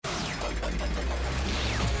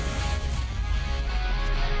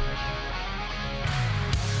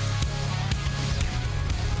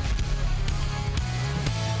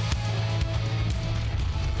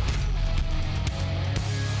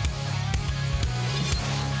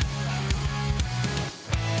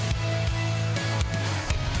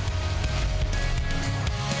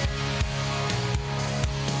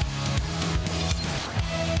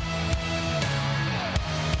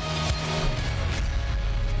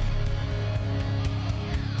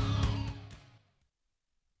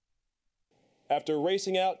After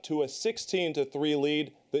racing out to a 16-3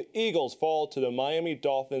 lead, the Eagles fall to the Miami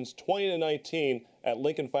Dolphins 20-19 at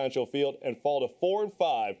Lincoln Financial Field and fall to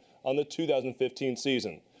 4-5 on the 2015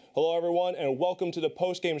 season. Hello, everyone, and welcome to the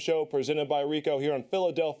postgame show presented by Rico here on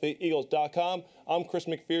PhiladelphiaEagles.com. I'm Chris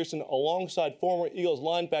McPherson alongside former Eagles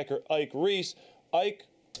linebacker Ike Reese. Ike,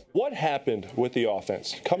 what happened with the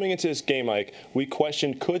offense? Coming into this game, Ike, we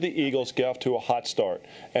questioned could the Eagles get off to a hot start,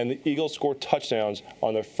 and the Eagles scored touchdowns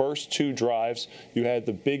on their first two drives. You had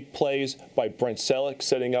the big plays by Brent Selleck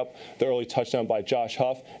setting up the early touchdown by Josh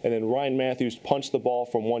Huff, and then Ryan Matthews punched the ball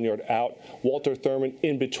from 1 yard out. Walter Thurman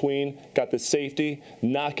in between got the safety,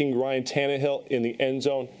 knocking Ryan Tannehill in the end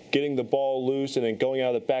zone, getting the ball loose, and then going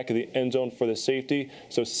out of the back of the end zone for the safety.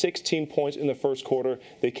 So 16 points in the first quarter.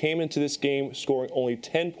 They came into this game scoring only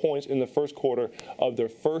 10 points in the first quarter of their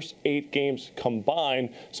first 8 games combined.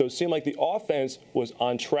 So it seemed like the offense was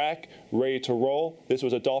on track, ready to roll. This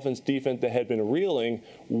was a Dolphins defense that had been reeling.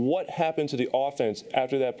 What happened to the offense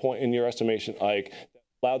after that point in your estimation, Ike,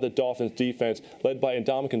 allowed the Dolphins defense, led by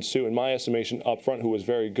Ndamukong Suh, in my estimation, up front, who was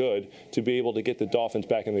very good, to be able to get the Dolphins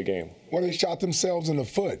back in the game? Well, they shot themselves in the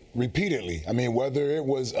foot repeatedly. I mean, whether it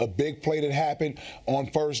was a big play that happened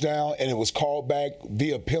on first down and it was called back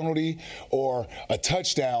via penalty, or a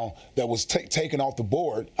touchdown that was taken off the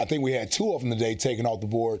board. I think we had 2 of them today taken off the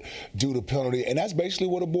board due to penalty, and that's basically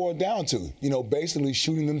what it boiled down to. You know, basically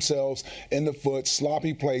shooting themselves in the foot,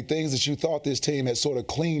 sloppy play, things that you thought this team had sort of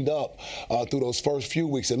cleaned up through those first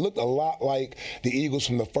few weeks. It looked a lot like the Eagles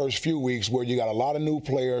from the first few weeks, where you got a lot of new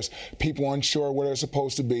players, people unsure where they're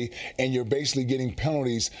supposed to be, and you're basically getting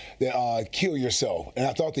penalties that kill yourself. And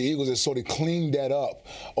I thought the Eagles had sort of cleaned that up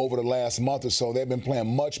over the last month or so. They've been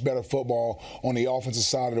playing much better football on the offensive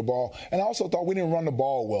side of the ball. And I also thought we didn't run the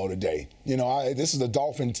ball well today. You know, this is the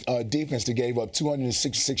Dolphins defense that gave up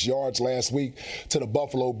 266 yards last week to the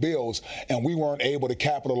Buffalo Bills, and we weren't able to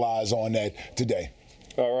capitalize on that today.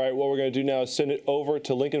 All right, what we're going to do now is send it over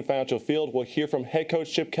to Lincoln Financial Field. We'll hear from head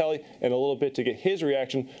coach Chip Kelly in a little bit to get his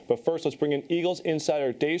reaction. But first, let's bring in Eagles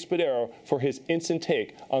insider Dave Spadaro for his instant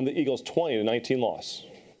take on the Eagles' 20-19 loss.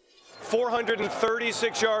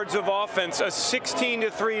 436 yards of offense, a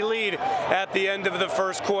 16-3 lead at the end of the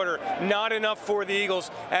first quarter. Not enough for the Eagles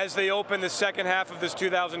as they open the second half of this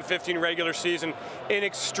 2015 regular season in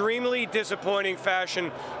extremely disappointing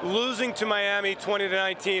fashion, losing to Miami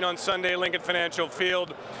 20-19 on Sunday, Lincoln Financial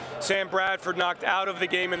Field. Sam Bradford knocked out of the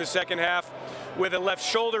game in the second half with a left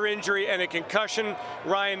shoulder injury and a concussion.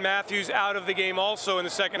 Ryan Matthews out of the game also in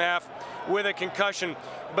the second half with a concussion.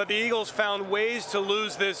 But the Eagles found ways to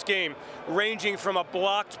lose this game, ranging from a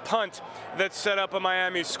blocked punt that set up a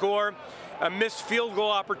Miami score, a missed field goal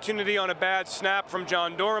opportunity on a bad snap from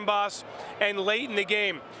John Dorenbos, and late in the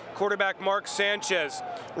game, quarterback Mark Sanchez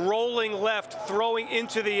rolling left, throwing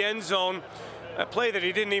into the end zone, a play that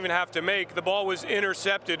he didn't even have to make. The ball was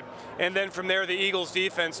intercepted, and then from there the Eagles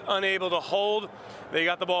defense unable to hold. They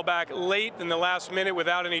got the ball back late in the last minute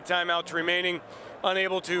without any timeouts remaining,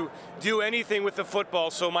 unable to do anything with the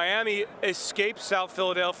football. So Miami escaped South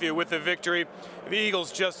Philadelphia with the victory. The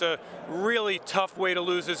Eagles just a really tough way to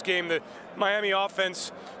lose this game. The Miami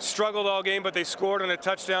offense struggled all game, but they scored on a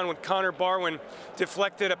touchdown when Connor Barwin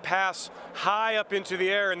deflected a pass high up into the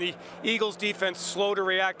air, and the Eagles defense slow to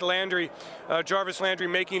react. Jarvis Landry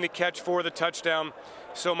making the catch for the touchdown.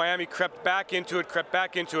 So Miami crept back into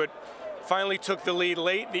it, finally took the lead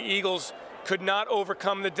late. The Eagles could not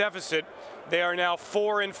overcome the deficit. They are now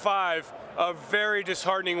 4-5, a very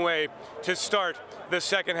disheartening way to start the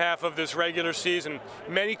second half of this regular season.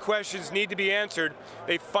 Many questions need to be answered.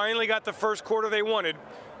 They finally got the first quarter they wanted.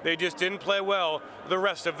 They just didn't play well the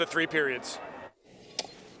rest of the 3 periods.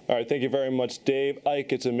 All right, thank you very much, Dave.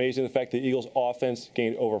 Ike, it's amazing the fact the Eagles offense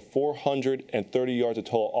gained over 430 yards of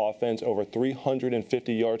total offense, over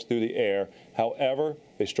 350 yards through the air. However,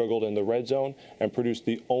 they struggled in the red zone and produced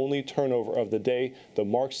the only turnover of the day, the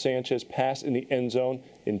Mark Sanchez pass in the end zone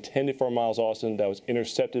intended for Miles Austin that was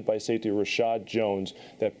intercepted by safety Rashad Jones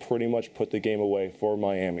that pretty much put the game away for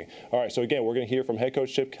Miami. All right, so again, we're going to hear from head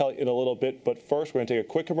coach Chip Kelly in a little bit, but first we're going to take a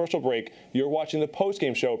quick commercial break. You're watching the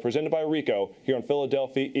postgame show presented by Rico here on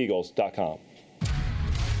PhiladelphiaEagles.com.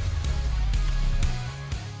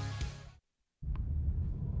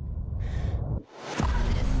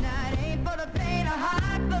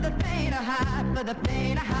 For the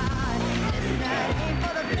faint of heart, this night ain't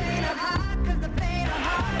for the faint of heart, 'cause the faint of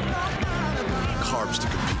heart won't bother. Carbs to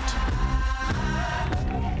compete.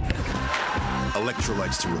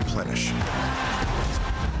 Electrolytes to replenish.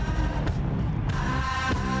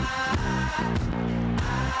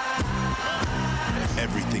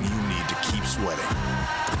 Everything you need to keep sweating.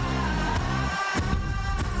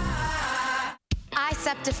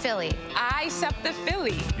 SEPTA Philly. I SEPTA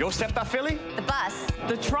Philly. Yo SEPTA Philly? The bus.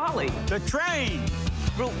 The trolley. The train.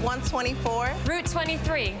 Route 124. Route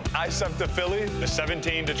 23. I SEPTA Philly, the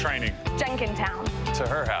 17 to training. Jenkintown. To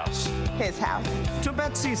her house. His house. To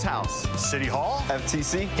Betsy's house. City Hall.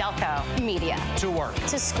 FTC. Delco. Media. To work.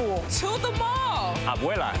 To school. To the mall.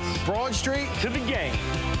 Abuelas. Broad Street. To the game.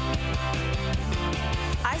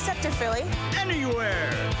 I SEPTA Philly.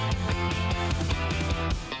 Anywhere.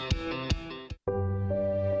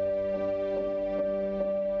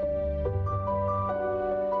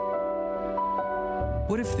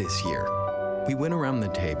 What if this year, we went around the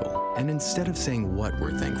table and instead of saying what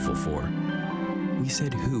we're thankful for, we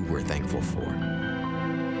said who we're thankful for?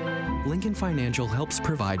 Lincoln Financial helps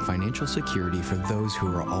provide financial security for those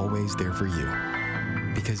who are always there for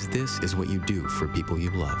you. Because this is what you do for people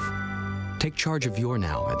you love. Take charge of your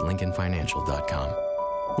now at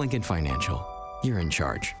LincolnFinancial.com. Lincoln Financial, you're in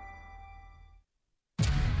charge.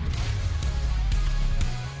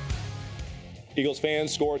 Eagles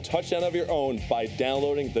fans, score a touchdown of your own by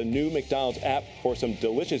downloading the new McDonald's app for some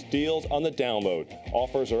delicious deals on the download.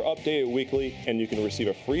 Offers are updated weekly, and you can receive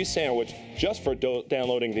a free sandwich just for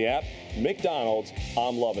downloading the app. McDonald's,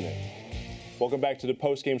 I'm loving it. Welcome back to the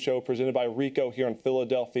postgame show presented by Rico here on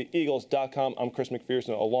PhiladelphiaEagles.com. I'm Chris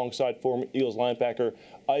McPherson alongside former Eagles linebacker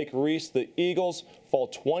Ike Reese. The Eagles fall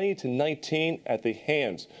 20-19 at the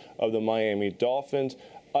hands of the Miami Dolphins.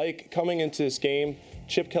 Ike, coming into this game,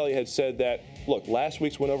 Chip Kelly had said that, look, last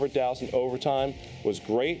week's win over Dallas in overtime was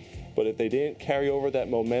great, but if they didn't carry over that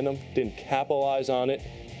momentum, didn't capitalize on it,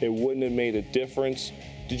 it wouldn't have made a difference.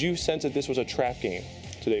 Did you sense that this was a trap game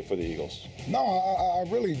today for the Eagles? No, I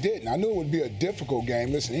really didn't. I knew it would be a difficult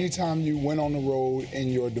game. Listen, anytime you went on the road in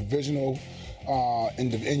your divisional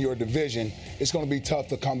in your division, it's going to be tough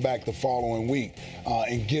to come back the following week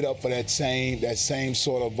and get up for that same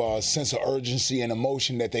sort of sense of urgency and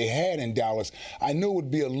emotion that they had in Dallas. I knew it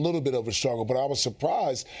would be a little bit of a struggle, but I was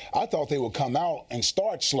surprised. I thought they would come out and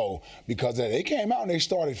start slow because they came out and they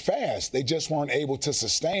started fast. They just weren't able to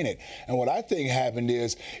sustain it. And what I think happened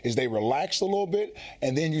is they relaxed a little bit,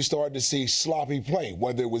 and then you started to see sloppy play,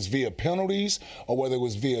 whether it was via penalties or whether it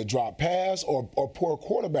was via drop pass or poor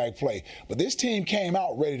quarterback play. But this team came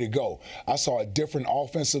out ready to go. I saw a different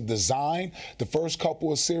offensive design the first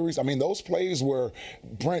couple of series. I mean, those plays where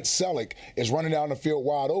Brent Selleck is running down the field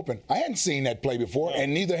wide open, I hadn't seen that play before,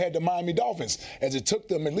 and neither had the Miami Dolphins, as it took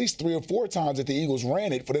them at least 3 or 4 times that the Eagles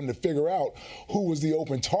ran it for them to figure out who was the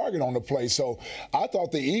open target on the play. So I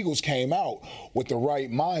thought the Eagles came out with the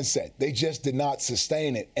right mindset. They just did not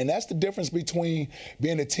sustain it. And that's the difference between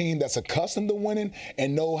being a team that's accustomed to winning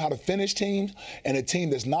and know how to finish teams and a team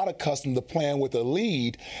that's not accustomed to playing with a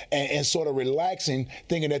lead and sort of relaxing,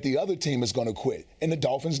 thinking that the other team is going to quit. And the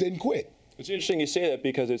Dolphins didn't quit. It's interesting you say that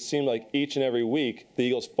because it seemed like each and every week the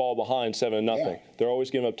Eagles fall behind 7-0. Yeah. They're always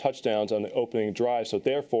giving up touchdowns on the opening drive, so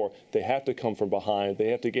therefore they have to come from behind. They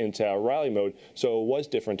have to get into a rally mode. So it was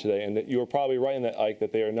different today, and you were probably right in that, Ike,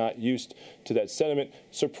 that they are not used to that sentiment.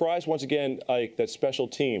 Surprised once again, Ike, that special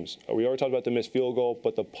teams. We already talked about the missed field goal,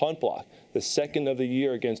 but the punt block, the second of the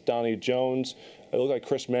year against Donnie Jones. It looked like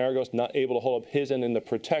Chris Maragos not able to hold up his end in the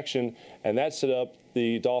protection, and that set up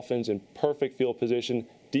the Dolphins in perfect field position,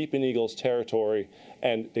 deep in Eagles territory,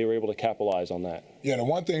 and they were able to capitalize on that. Yeah, the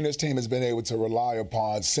one thing this team has been able to rely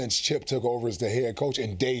upon since Chip took over as the head coach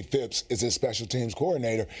and Dave Phipps is his special teams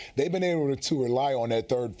coordinator, they've been able to rely on that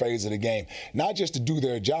third phase of the game, not just to do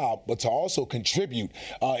their job, but to also contribute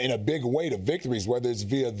in a big way to victories, whether it's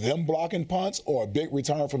via them blocking punts or a big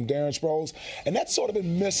return from Darren Sproles. And that's sort of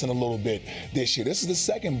been missing a little bit this year. This is the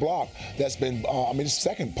second block that's been,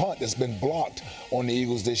 second punt that's been blocked on the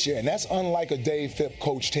Eagles this year. And that's unlike a Dave Phipps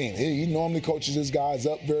coach team. He normally coaches his guys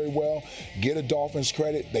up very well, get a Dolphins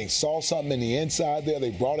credit. They saw something in the inside there.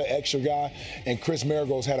 They brought an extra guy, and Chris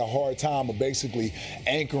Maragos had a hard time of basically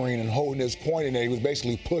anchoring and holding his point in there. He was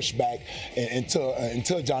basically pushed back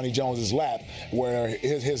into Johnny Jones's lap, where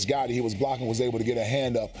his guy that he was blocking was able to get a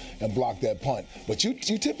hand up and block that punt. But you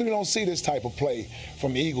typically don't see this type of play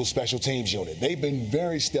from the Eagles special teams unit. They've been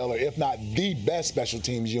very stellar, if not the best special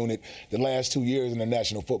teams unit the last 2 years in the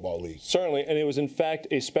National Football League. Certainly, and it was in fact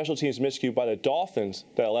a special teams miscue by the Dolphins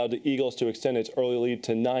that allowed the Eagles to extend its early lead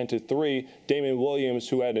to 9-3. Damian Williams,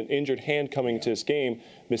 who had an injured hand coming into this game,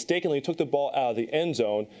 mistakenly took the ball out of the end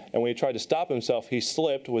zone, and when he tried to stop himself, he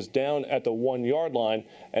slipped, was down at the 1-yard line,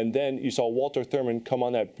 and then you saw Walter Thurman come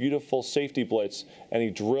on that beautiful safety blitz, and he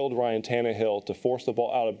drilled Ryan Tannehill to force the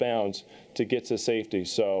ball out of bounds to get to safety.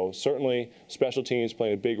 So certainly special teams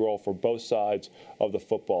playing a big role for both sides of the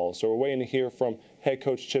football. So we're waiting to hear from head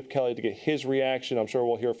coach Chip Kelly to get his reaction. I'm sure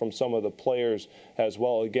we'll hear from some of the players as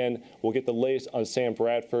well. Again, we'll get the latest on Sam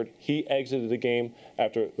Bradford. He exited the game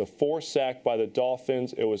after the forced sack by the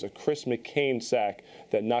Dolphins. It was a Chris McCain sack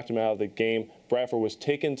that knocked him out of the game. Bradford was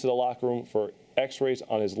taken to the locker room for x-rays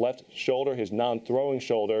on his left shoulder, his non-throwing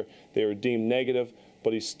shoulder. They were deemed negative,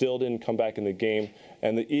 but he still didn't come back in the game.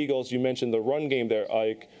 And the Eagles, you mentioned the run game there,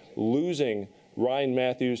 Ike, losing Ryan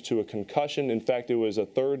Matthews to a concussion. In fact, it was a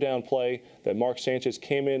third down play that Mark Sanchez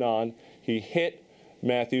came in on. He hit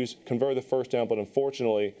Matthews, converted the first down, but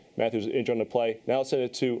unfortunately, Matthews was injured on the play. Now let's send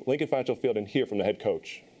it to Lincoln Financial Field and hear from the head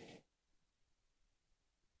coach.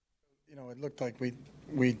 You know, it looked like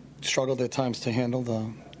we struggled at times to handle the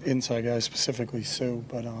inside guys, specifically Sue,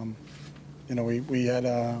 but you know, we had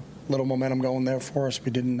a little momentum going there for us.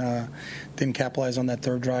 We didn't capitalize on that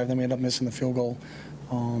third drive. Then we ended up missing the field goal.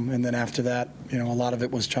 And then after that, you know, a lot of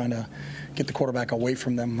it was trying to get the quarterback away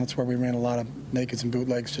from them. That's where we ran a lot of nakeds and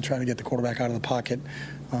bootlegs to try to get the quarterback out of the pocket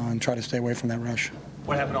and try to stay away from that rush.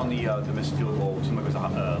 What happened on the missed field goal? It seemed like it was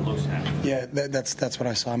a low snap. Yeah, that's what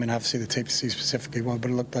I saw. I mean, I have to see the tape to see specifically what, but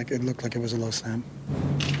it looked like it was a low snap.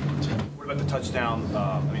 What about the touchdown?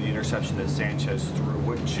 The interception that Sanchez threw.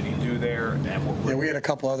 What should he do there? And we had a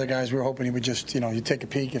couple other guys. We were hoping he would just, you take a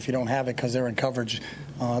peek if you don't have it because they're in coverage.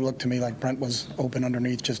 It looked to me like Brent was open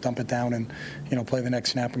underneath. Just dump it down and, play the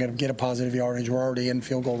next snap and get a positive yardage. We're already in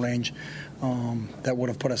field goal range. That would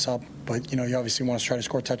have put us up, but you obviously want to try to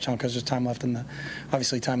score a touchdown because there's time left in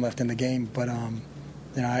the game. But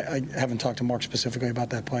I haven't talked to Mark specifically about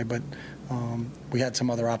that play, but we had some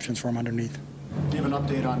other options for him underneath. Do you have an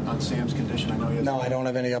update on Sam's condition? I know he has. No, I don't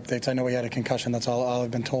have any updates. I know he had a concussion. That's all I've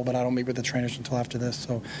been told, but I don't meet with the trainers until after this.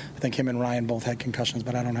 So I think him and Ryan both had concussions,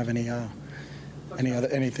 but I don't have anything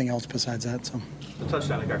else besides that. So the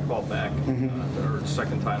touchdown that got called back, or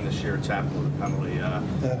second time this year it's happened with a penalty.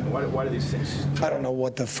 Why do these things? I don't know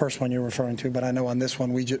what the first one you're referring to, but I know on this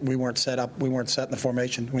one we weren't set up. We weren't set in the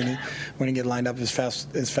formation. We didn't get lined up as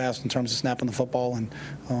fast in terms of snapping the football, and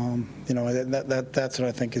that's what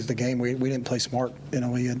I think is the game. We didn't play smart.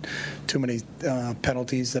 We had too many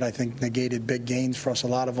penalties that I think negated big gains for us. A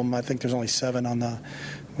lot of them. I think there's only 7 on the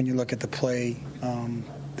when you look at the play.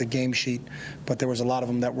 The game sheet, but there was a lot of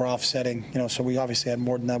them that were offsetting. So we obviously had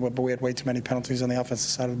more than that, but we had way too many penalties on the offensive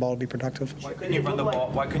side of the ball to be productive. Why couldn't you run the ball?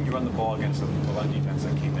 Why couldn't you run the ball against the line defense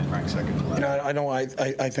that came in ranked second to last? I know. I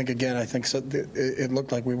think so. It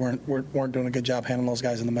looked like we weren't doing a good job handling those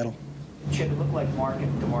guys in the middle. Chip, it looked like Mark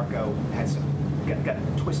and DeMarco had got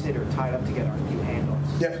twisted or tied up together on a few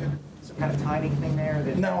handoffs. Yeah. Some kind of timing thing there?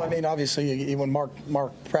 No, obviously, when Mark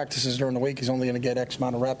practices during the week, he's only going to get X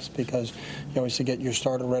amount of reps because you always get your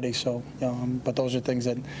starter ready. So, but those are things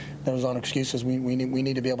those aren't excuses. We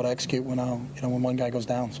need to be able to execute when one guy goes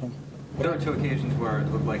down. So. There were 2 occasions where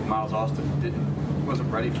it looked like Miles Austin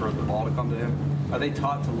wasn't ready for the ball to come to him. Are they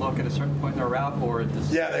taught to look at a certain point in their route, or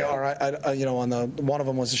Yeah, they are. On the one of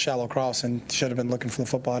them was a shallow cross and should have been looking for the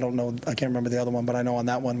football. I don't know. I can't remember the other one, but I know on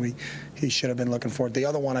that one he should have been looking for it. The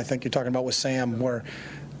other one I think you're talking about was Sam, where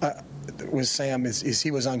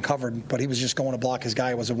he was uncovered, but he was just going to block his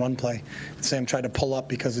guy. It was a run play. Sam tried to pull up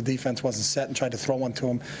because the defense wasn't set and tried to throw one to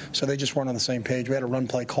him, so they just weren't on the same page. We had a run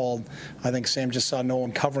play called. I think Sam just saw no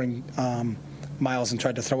one covering Miles and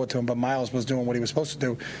tried to throw it to him, but Miles was doing what he was supposed to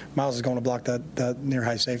do. Miles is going to block that near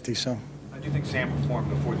high safety. So. How do you think Sam performed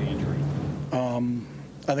before the injury?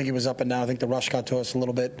 I think he was up and down. I think the rush got to us a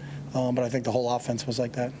little bit, but I think the whole offense was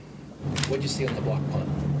like that. What did you see on the block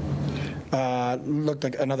punt? Looked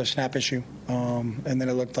like another snap issue, and then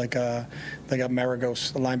it looked like they got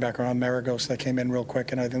Maragos, the linebacker on Maragos, that came in real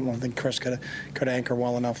quick, and I don't think Chris could anchor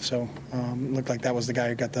well enough. So it looked like that was the guy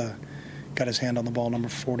who got his hand on the ball, number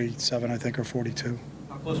 47, I think, or 42.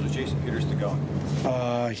 How close was Jason Peters to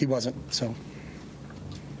going? He wasn't, so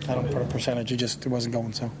I don't put a percentage. It wasn't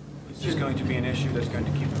going, so. Is this going to be an issue that's going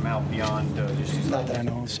to keep him out beyond just season? Not that I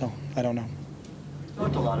know of, so I don't know. You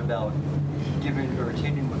talked a lot about giving or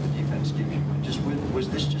retaining what the defense gives you. Was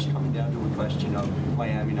this just coming down to a question of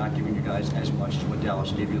Miami not giving you guys as much as what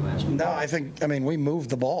Dallas gave you last week? No, we moved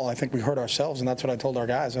the ball. I think we hurt ourselves, and that's what I told our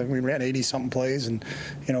guys. We ran 80-something plays, and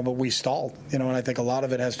but we stalled. And I think a lot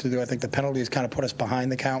of it has to do. I think the penalties kind of put us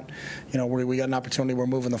behind the count. We got an opportunity. We're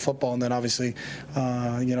moving the football, and then obviously,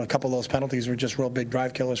 a couple of those penalties were just real big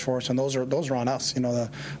drive killers for us, and those are on us.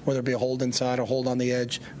 Whether it be a hold inside or hold on the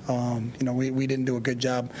edge. We didn't do a good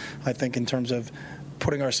job, I think, in terms of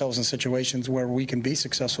putting ourselves in situations where we can be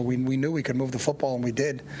successful. We knew we could move the football, and we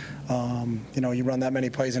did. You run that many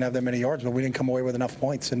plays and have that many yards, but we didn't come away with enough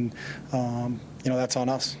points, and that's on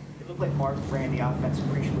us. It looked like Mark ran the offense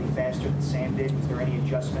appreciably faster than Sam did. Was there any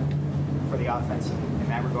adjustment for the offense in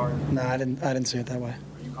that regard? No, I didn't see it that way.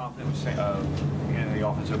 Are you confident in the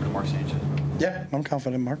offense open to Mark Sanchez? Yeah, I'm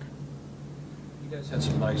confident in Mark. You guys had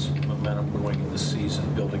some nice momentum going into the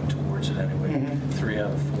season, building towards it anyway. 3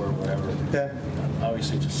 out of 4, whatever. Yeah.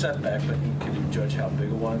 Obviously, it's a setback, but can you judge how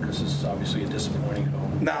big a one? Because it's obviously a disappointing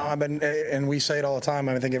home. No, and we say it all the time.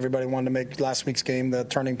 I think everybody wanted to make last week's game the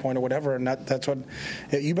turning point or whatever, and that's what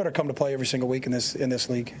you better come to play every single week in this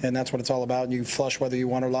league, and that's what it's all about. You flush whether you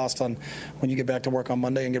won or lost on when you get back to work on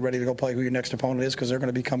Monday and get ready to go play who your next opponent is, because they're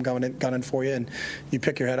going to become gunning for you, and you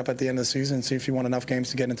pick your head up at the end of the season and see if you won enough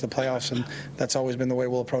games to get into the playoffs, and that's always been the way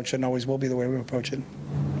we'll approach it, and always will be the way we approach it.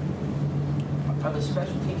 Are the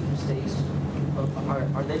special teams mistakes,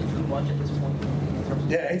 are they too much at this point?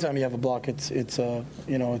 Yeah, anytime you have a block, we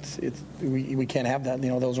can't have that.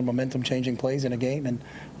 Those are momentum-changing plays in a game, and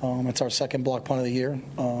it's our second block punt of the year.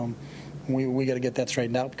 We got to get that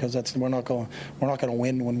straightened out, because we're not going to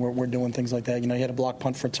win when we're doing things like that. You had a block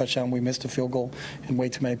punt for a touchdown, we missed a field goal, and way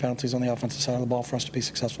too many penalties on the offensive side of the ball for us to be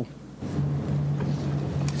successful.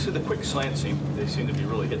 So the quick slant they seem to be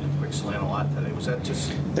really hitting the quick slant a lot today. Was that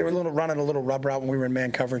just? They were running a little rub route when we were in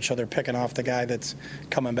man coverage, so they're picking off the guy that's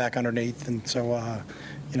coming back underneath, and so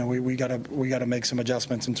we got to make some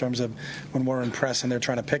adjustments in terms of when we're in press and they're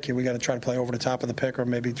trying to pick you. We got to try to play over the top of the pick, or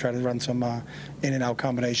maybe try to run some in and out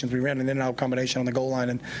combinations. We ran an in and out combination on the goal line,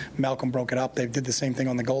 and Malcolm broke it up. They did the same thing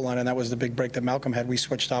on the goal line, and that was the big break that Malcolm had. We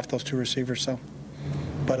switched off those two receivers, so.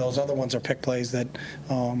 But those other ones are pick plays that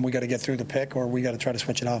we got to get through the pick, or we got to try to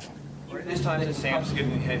switch it off. This time that Sam's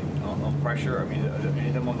getting hit on pressure, I mean, any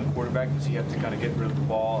of them on the quarterback, does he have to kind of get rid of the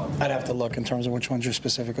ball? I'd have to look in terms of which ones you're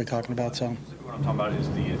specifically talking about. So what I'm talking about is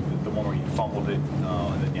the one where you fumbled it,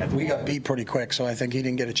 and then you had to. We got beat pretty quick, so I think he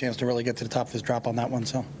didn't get a chance to really get to the top of his drop on that one.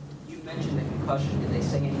 So. You mentioned the concussion. Did they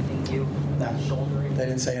say anything to you about the shoulder? They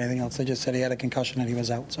didn't say anything else. They just said he had a concussion and he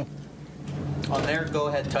was out. So. On their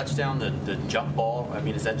go-ahead touchdown, the jump ball, I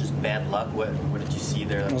mean, is that just bad luck? What did you see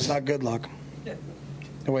there? It was not good luck. Yeah.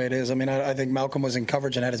 The way it is. I mean, I think Malcolm was in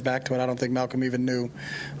coverage and had his back to it. I don't think Malcolm even knew.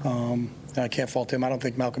 I can't fault him. I don't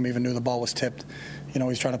think Malcolm even knew the ball was tipped.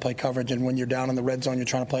 He's trying to play coverage, and when you're down in the red zone, you're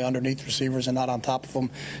trying to play underneath receivers and not on top of them,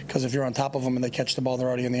 because if you're on top of them and they catch the ball, they're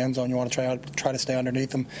already in the end zone. You want to try to stay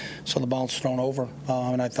underneath them, so the ball's thrown over.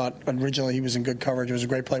 And I thought originally he was in good coverage. It was a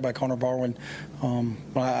great play by Connor Barwin.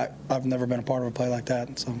 I've never been a part of a play like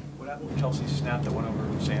that. So. What happened with Kelsey's snap that went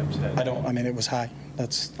over Sam's head? It was high.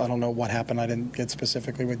 I don't know what happened. I didn't get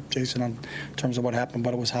specifically with Jason in terms of what happened,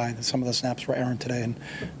 but it was high. Some of the snaps were errant today, and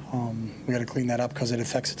we got to clean that up because it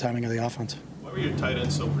affects the timing of the offense. Why were your tight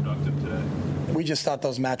ends so productive today? We just thought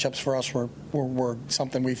those matchups for us were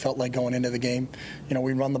something we felt like going into the game.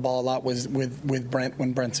 We run the ball a lot with Brent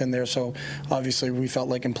when Brent's in there, so obviously we felt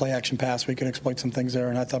like in play action pass we could exploit some things there,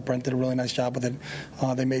 and I thought Brent did a really nice job with it.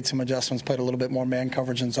 They made some adjustments, played a little bit more man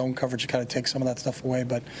coverage and zone coverage to kind of take some of that stuff away,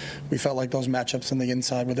 but we felt like those matchups in the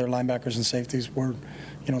inside with their linebackers and safeties were,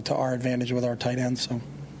 to our advantage with our tight ends. So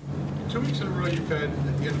 2 weeks in a row you've had at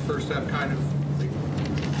the end of the first half kind of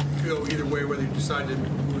go either way, whether you decide to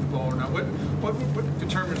move the ball or not. What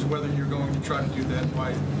determines whether you're going to try to do that and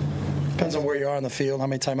why? Depends on where you are on the field, how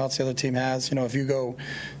many timeouts the other team has. If you go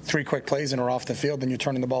 3 quick plays and are off the field, then you're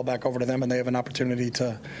turning the ball back over to them, and they have an opportunity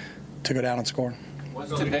to go down and score. I'm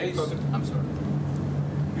sorry.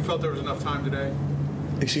 You felt there was enough time today?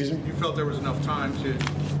 Excuse me? You felt there was enough time to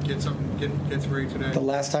get something, get 3 today? The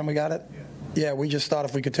last time we got it? Yeah, we just thought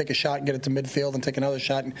if we could take a shot and get it to midfield and take another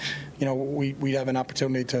shot, we'd have an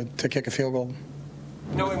opportunity to kick a field goal.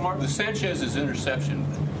 Mark, the Sanchez's interception,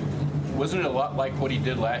 wasn't it a lot like what he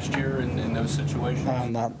did last year in those situations?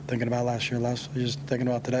 I'm not thinking about last year, Les. I'm just thinking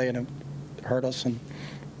about today, and it hurt us, and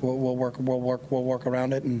we'll work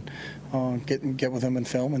around it and get with him in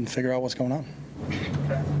film and figure out what's going on.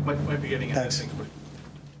 Okay. Might be getting into things.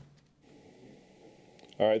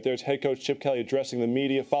 All right, there's head coach Chip Kelly addressing the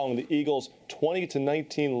media following the Eagles'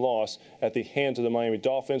 20-19 loss at the hands of the Miami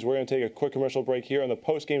Dolphins. We're going to take a quick commercial break here on the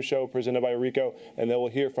postgame show presented by Rico, and then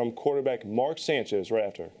we'll hear from quarterback Mark Sanchez right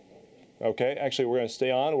after. Okay, actually, we're going to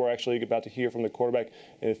stay on. We're actually about to hear from the quarterback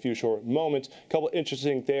in a few short moments. A couple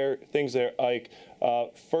interesting things there, Ike.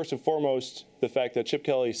 First and foremost, the fact that Chip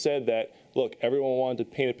Kelly said that, look, everyone wanted to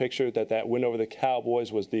paint a picture that win over the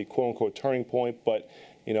Cowboys was the quote-unquote turning point, but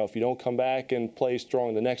if you don't come back and play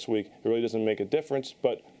strong the next week, it really doesn't make a difference.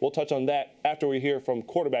 But we'll touch on that after we hear from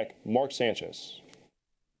quarterback Mark Sanchez.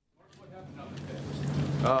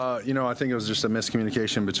 I think it was just a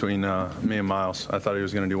miscommunication between me and Miles. I thought he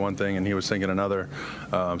was going to do one thing, and he was thinking another.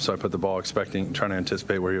 So I put the ball trying to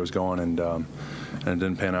anticipate where he was going, and it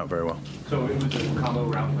didn't pan out very well. So it was a combo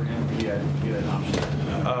route for him? He had an option?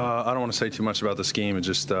 I don't want to say too much about the scheme. It's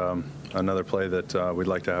just another play that we'd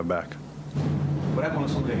like to have back. What happened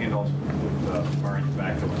with some of the handoffs with Murray in the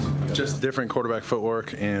backfield? Just different quarterback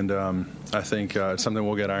footwork, and I think it's something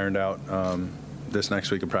we'll get ironed out this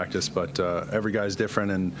next week of practice. But every guy's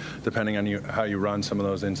different, and depending on how you run some of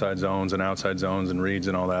those inside zones and outside zones and reads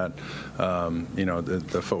and all that,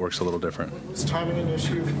 the footwork's a little different. Was timing an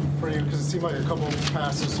issue for you? Because it seemed like a couple of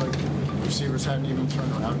passes, like receivers hadn't even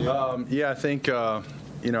turned around yet. Yeah, I think I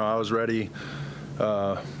was ready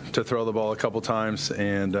to throw the ball a couple times,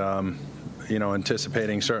 and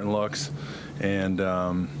anticipating certain looks, and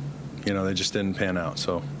they just didn't pan out.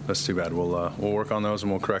 So that's too bad. We'll work on those,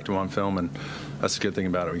 and we'll correct them on film, and that's the good thing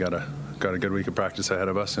about it. We got a good week of practice ahead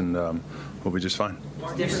of us, and we'll be just fine.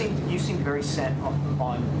 You seemed very set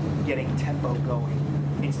on getting tempo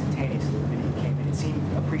going instantaneously the minute you came in. It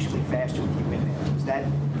seemed appreciably faster with you in there. Was that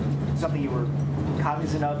something you were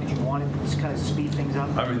cognizant of? Did you want to kind of speed things up?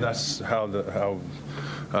 I mean, that's how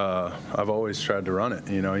I've always tried to run it.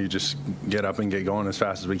 You just get up and get going as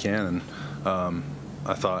fast as we can. And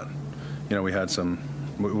I thought, we had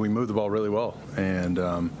we moved the ball really well. And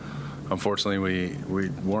unfortunately, we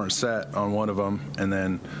weren't set on one of them. And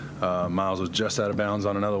then Miles was just out of bounds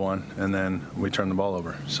on another one. And then we turned the ball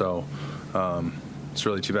over. So it's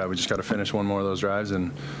really too bad. We just got to finish one more of those drives,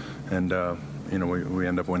 and we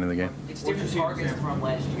end up winning the game. It's different targets from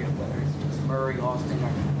last year, whether it's Murray, Austin,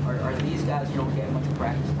 are these guys you don't get much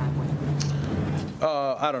practice time with?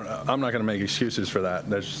 I don't know. I'm not going to make excuses for that.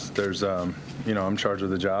 There's I'm charged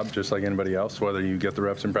with the job just like anybody else, whether you get the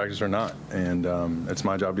reps in practice or not. And it's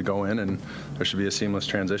my job to go in, and there should be a seamless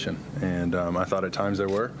transition. And I thought at times there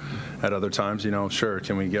were. At other times, sure,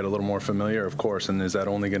 can we get a little more familiar? Of course. And is that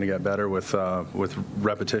only going to get better with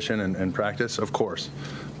repetition and practice? Of course.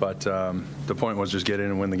 But the point was just get in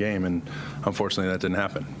and win the game, and unfortunately that didn't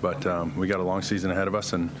happen. But we got a long season ahead of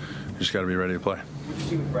us, and we just got to be ready to play. What did you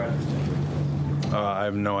see with Bradford's injury? I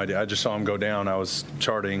have no idea. I just saw him go down. I was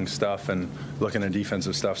charting stuff and looking at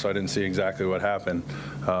defensive stuff, so I didn't see exactly what happened.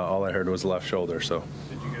 All I heard was left shoulder. So.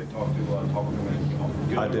 Did you get to talk with him when he came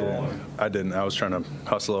off? I didn't. I was trying to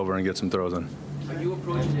hustle over and get some throws in. Are you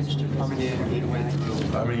approaching this coming in midway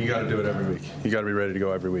through? I mean, you got to do it every week. You got to be ready to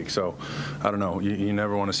go every week. So, I don't know. You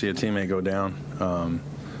never want to see a teammate go down.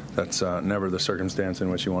 That's never the circumstance in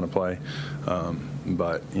which you want to play.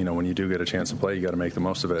 But, when you do get a chance to play, you got to make the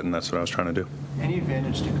most of it, and that's what I was trying to do. Any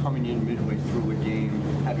advantage to coming in midway through a game,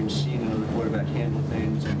 having seen another quarterback handle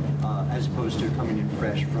things, as opposed to coming in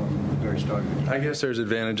fresh from the very start of the game? I guess there's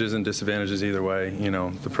advantages and disadvantages either way,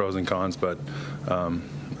 the pros and cons. But,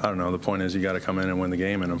 I don't know. The point is you got to come in and win the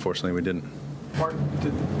game, and unfortunately we didn't. Mark,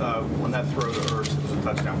 when that throw to Hurst, it was a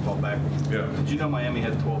touchdown call back. Yeah. Did you know Miami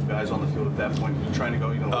had 12 guys on the field at that point? Were you trying to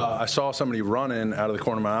go even? I saw somebody running out of the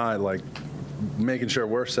corner of my eye, like making sure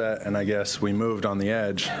we're set, and I guess we moved on the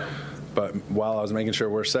edge. But while I was making sure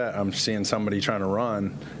we're set, I'm seeing somebody trying to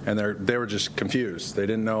run, and they were just confused. They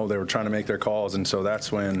didn't know they were trying to make their calls, and so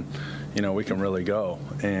that's when, we can really go.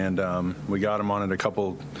 And we got them on it a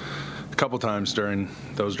couple times during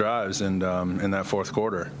those drives, and in that fourth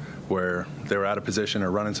quarter, where they were out of position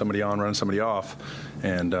or running somebody on, running somebody off,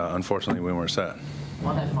 and unfortunately we weren't set.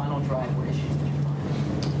 On that final drive, what issues did you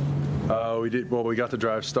find? We got the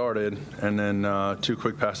drive started, and then 2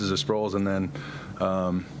 quick passes to Sproles, and then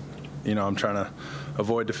I'm trying to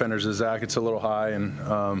avoid defenders of Zach. It's a little high, and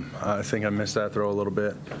I think I missed that throw a little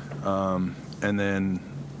bit. And then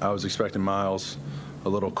I was expecting Miles a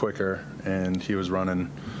little quicker, and he was running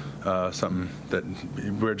something that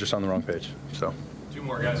we were just on the wrong page. So. 2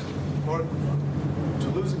 more guys. To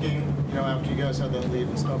lose a game, after you guys had that lead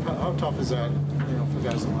and stuff, how tough is that, for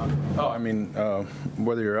guys in the locker room? Oh, I mean,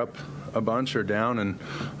 whether you're up a bunch or down and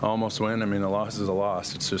almost win, I mean, a loss is a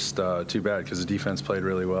loss. It's just too bad because the defense played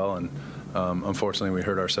really well, and unfortunately we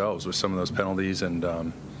hurt ourselves with some of those penalties and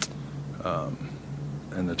the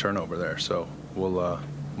turnover there. So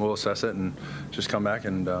we'll assess it and just come back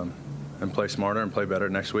and play smarter and play better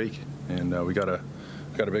next week. And we got a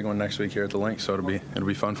big one next week here at the Link, so it'll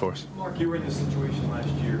be fun for us. Mark, you were in this situation last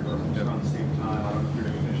year around the same time. I don't know if you're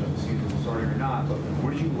going to finish up the season starting or not, but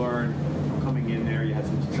what did you learn from coming in there? You had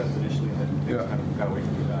some success initially, and then things kind of got away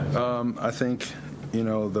from you guys. I think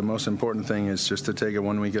the most important thing is just to take it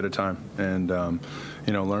 1 week at a time and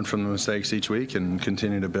learn from the mistakes each week and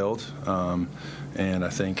continue to build. And I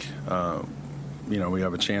think we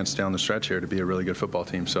have a chance down the stretch here to be a really good football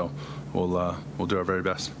team. So we'll do our very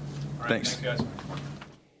best. All right, Thanks guys.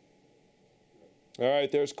 All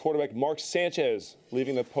right, there's quarterback Mark Sanchez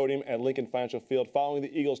leaving the podium at Lincoln Financial Field following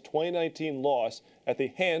the Eagles' 2019 loss at the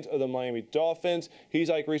hands of the Miami Dolphins. He's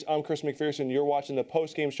Ike Reese. I'm Chris McPherson. You're watching the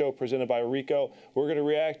postgame show presented by Rico. We're going to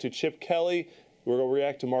react to Chip Kelly. We're going to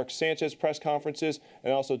react to Mark Sanchez press conferences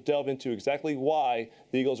and also delve into exactly why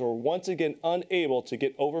the Eagles were once again unable to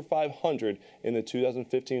get over 500 in the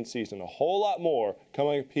 2015 season. A whole lot more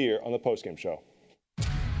coming up here on the postgame show.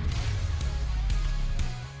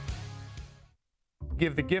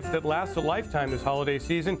 Give the gift that lasts a lifetime this holiday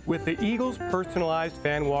season with the Eagles personalized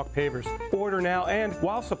fan walk pavers. Order now, and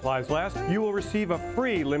while supplies last, you will receive a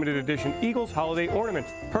free limited edition Eagles holiday ornament.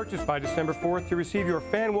 Purchase by December 4th to receive your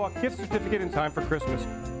fan walk gift certificate in time for Christmas.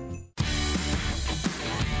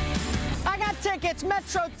 I got tickets,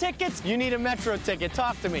 Metro tickets. You need a Metro ticket.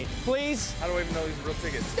 Talk to me, please. How do I even know these are real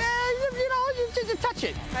tickets? You know, you just touch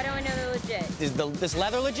it. How do I know they're legit? Is this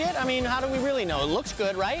leather legit? I mean, how do we really know? It looks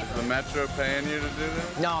good, right? Is the Metro paying you to do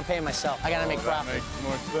this? No, I'm paying myself. I gotta make profit. Makes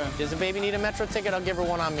more sense. Does the baby need a Metro ticket? I'll give her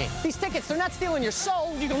one on me. These tickets, they're not stealing your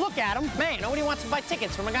soul. You can look at them. Man, nobody wants to buy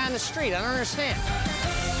tickets from a guy on the street. I don't understand.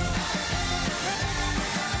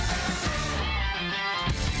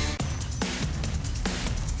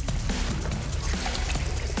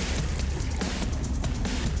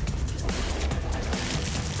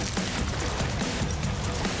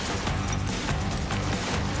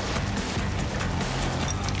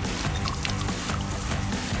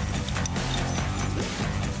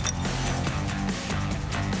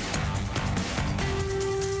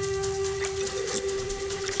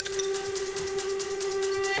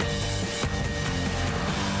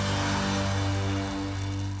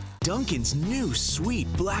 Dunkin's new sweet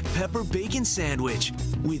black pepper bacon sandwich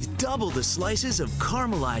with double the slices of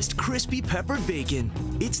caramelized crispy peppered bacon.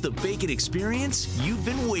 It's the bacon experience you've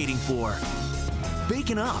been waiting for.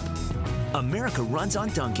 Bacon up. America runs on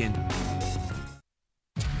Dunkin'.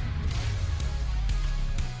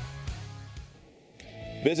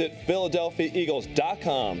 Visit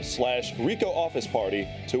PhiladelphiaEagles.com/Rico Office Party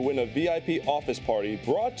to win a VIP office party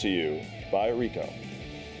brought to you by Rico.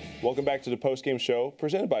 Welcome back to the postgame show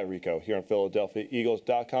presented by Rico here on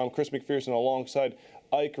PhiladelphiaEagles.com. Chris McPherson alongside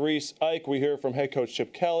Ike Reese. Ike, we hear from head coach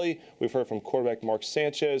Chip Kelly. We've heard from quarterback Mark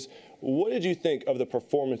Sanchez. What did you think of the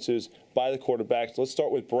performances by the quarterbacks? Let's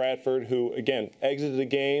start with Bradford, who, again, exited the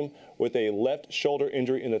game with a left shoulder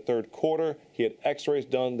injury in the third quarter. He had x-rays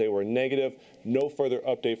done. They were negative. No further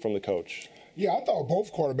update from the coach. Yeah, I thought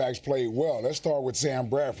both quarterbacks played well. Let's start with Sam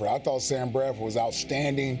Bradford. I thought Sam Bradford was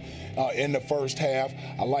outstanding in the first half.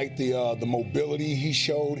 I liked the mobility he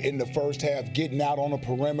showed in the first half, getting out on the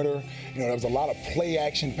perimeter. You know, there was a lot of play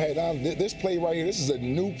action. This play right here, this is a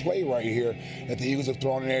new play right here that the Eagles have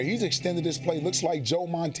thrown in there. He's extended this play. Looks like Joe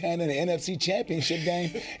Montana in the NFC Championship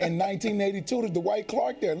game in 1982 to Dwight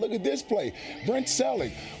Clark there. Look at this play. Brent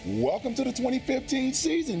Selleck, welcome to the 2015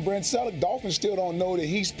 season. Brent Selleck, Dolphins still don't know that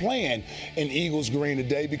he's playing in Eagles green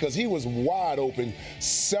today because he was wide open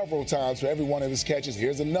several times for every one of his catches.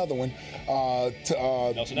 Here's another one to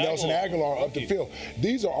Nelson Aguilar up the field.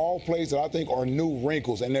 These are all plays that I think are new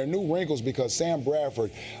wrinkles, and they're new wrinkles because Sam Bradford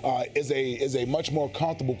is a much more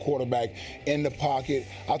comfortable quarterback in the pocket.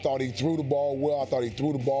 I thought he threw the ball well. I thought he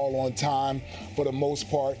threw the ball on time for the most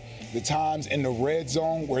part. The times in the red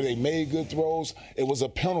zone where they made good throws, it was a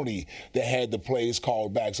penalty that had the plays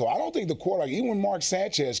called back. So I don't think the quarterback, even when Mark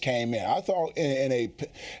Sanchez came in, I thought in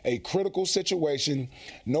a critical situation,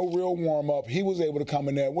 no real warm-up, he was able to come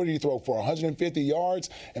in there. What did he throw for, 150 yards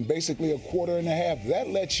and basically a quarter and a half? That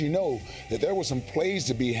lets you know that there were some plays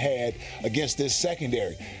to be had against this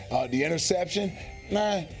secondary. The interception,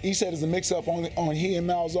 he said it's a mix-up on he and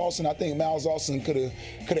Miles Austin. I think Miles Austin could have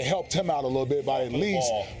helped him out a little bit by at least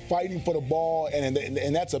fighting for the ball,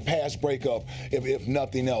 and that's a pass breakup if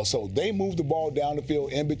nothing else. So they moved the ball down the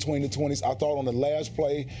field in between the 20s. I thought on the last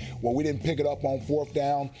play when we didn't pick it up on fourth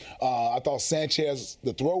down, I thought Sanchez,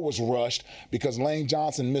 the throw was rushed because Lane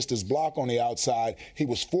Johnson missed his block on the outside. He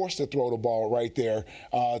was forced to throw the ball right there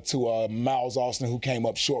to Miles Austin, who came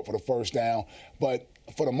up short for the first down. But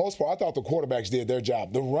for the most part, I thought the quarterbacks did their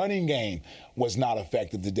job. The running game was not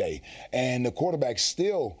effective today. And the quarterbacks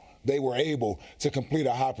still, they were able to complete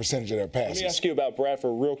a high percentage of their passes. Let me ask you about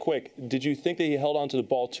Bradford real quick. Did you think that he held on to the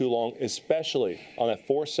ball too long, especially on that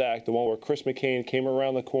forced sack, the one where Chris McCain came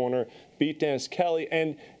around the corner, beat Dennis Kelly,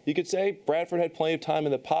 and you could say Bradford had plenty of time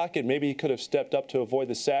in the pocket. Maybe he could have stepped up to avoid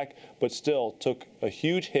the sack, but still took a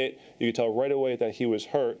huge hit. You could tell right away that he was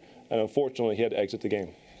hurt, and unfortunately he had to exit the game.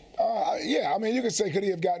 Yeah, I mean, you could say, could he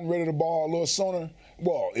have gotten rid of the ball a little sooner?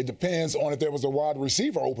 Well, it depends on if there was a wide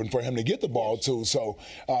receiver open for him to get the ball to. So,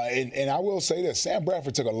 and I will say this, Sam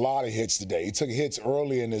Bradford took a lot of hits today. He took hits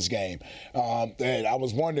early in this game. And I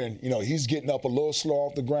was wondering, he's getting up a little slow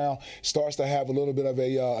off the ground, starts to have a little bit of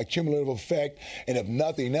a cumulative effect. And if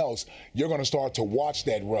nothing else, you're going to start to watch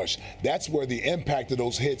that rush. That's where the impact of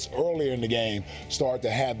those hits earlier in the game start to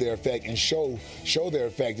have their effect and show their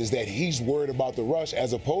effect, is that he's worried about the rush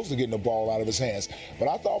as opposed to getting the ball out of his hands. But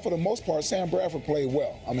I thought for the most part, Sam Bradford played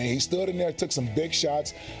well. I mean, he stood in there, took some big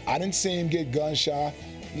shots. I didn't see him get gun shy.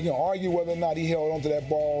 You can argue whether or not he held onto that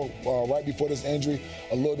ball right before this injury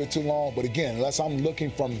a little bit too long. But again, unless I'm looking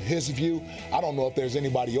from his view, I don't know if there's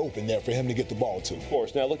anybody open there for him to get the ball to. Of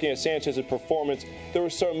course. Now, looking at Sanchez's performance, there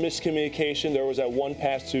was some miscommunication. There was that one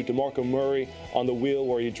pass to DeMarco Murray on the wheel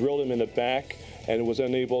where he drilled him in the back and was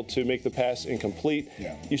unable to make the pass incomplete.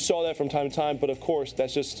 Yeah. You saw that from time to time, but of course,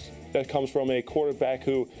 that comes from a quarterback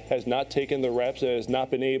who has not taken the reps and has not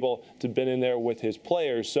been able to been in there with his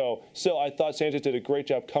players. So still, I thought Sanchez did a great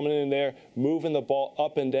job coming in there, moving the ball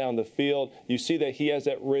up and down the field. You see that he has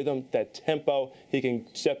that rhythm, that tempo. He can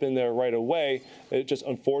step in there right away. It just,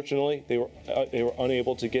 unfortunately, they were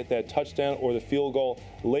unable to get that touchdown or the field goal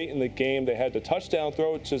late in the game. They had the touchdown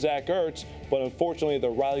throw to Zach Ertz, but unfortunately, the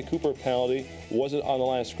Riley Cooper penalty wasn't on the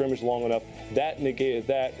line of scrimmage long enough. That negated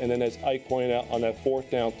that, and then as Ike pointed out on that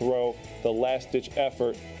fourth down throw, the last-ditch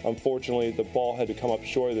effort, unfortunately, the ball had to come up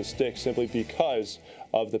short of the stick simply because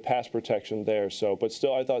of the pass protection there. So, but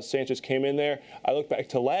still, I thought Sanchez came in there. I look back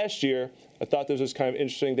to last year. I thought this was kind of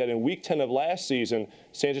interesting that in Week 10 of last season,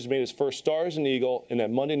 Sanchez made his first start as an Eagle in that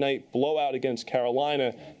Monday night blowout against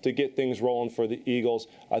Carolina to get things rolling for the Eagles.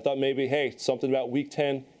 I thought maybe, hey, something about Week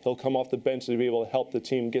 10, he'll come off the bench to be able to help the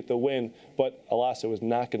team get the win. But alas, it was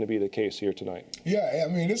not going to be the case here tonight. Yeah, I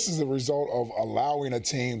mean, this is the result of allowing a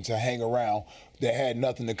team to hang around that had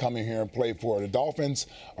nothing to come in here and play for. The Dolphins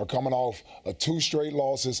are coming off 2 straight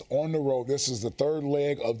losses on the road. This is the 3rd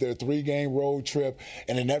leg of their 3-game road trip.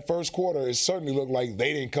 And in that first quarter, it certainly looked like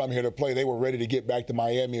they didn't come here to play. They were ready to get back to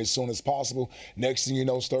Miami as soon as possible. Next thing you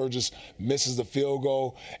know, Sturgis misses the field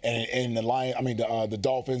goal, and the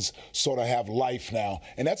Dolphins sort of have life now.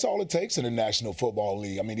 And that's all it takes in the National Football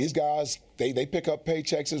League. I mean, these guys, they pick up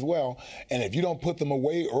paychecks as well. And if you don't put them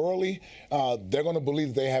away early, they're going to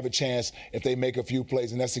believe that they have a chance if they make a few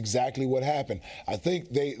plays. And that's exactly what happened. I think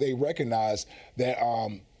they recognize that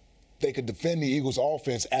they could defend the Eagles'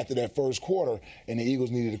 offense after that first quarter, and the Eagles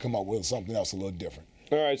needed to come up with something else a little different.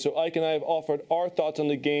 All right, so Ike and I have offered our thoughts on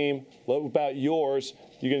the game. What about yours?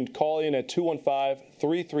 You can call in at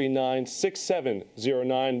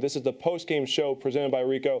 215-339-6709. This is the post-game show presented by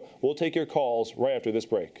Rico. We'll take your calls right after this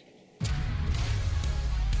break.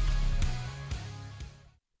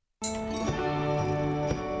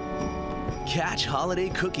 Catch holiday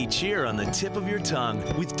cookie cheer on the tip of your tongue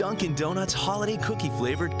with Dunkin' Donuts holiday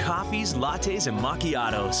cookie-flavored coffees, lattes, and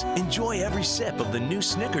macchiatos. Enjoy every sip of the new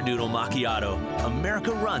Snickerdoodle Macchiato.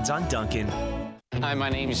 America runs on Dunkin'. Hi, my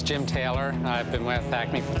name is Jim Taylor. I've been with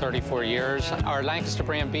Acme for 34 years. Our Lancaster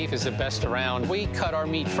brand beef is the best around. We cut our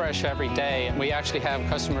meat fresh every day. We actually have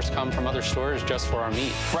customers come from other stores just for our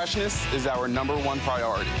meat. Freshness is our #1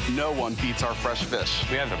 priority. No one beats our fresh fish.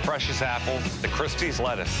 We have the freshest apples, the crispiest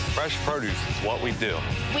lettuce. Fresh produce is what we do.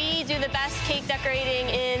 We do the best cake decorating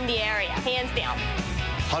in the area, hands down.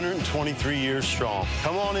 123 years strong.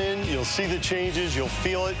 Come on in, you'll see the changes, you'll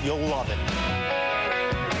feel it, you'll love it.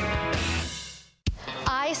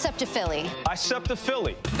 I SEPTA Philly. I SEPTA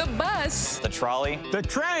Philly. The bus. The trolley. The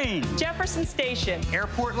train. Jefferson Station.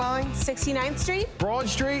 Airport line. 69th Street. Broad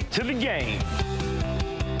Street. To the game.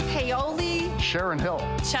 Paoli. Sharon Hill.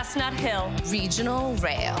 Chestnut Hill. Regional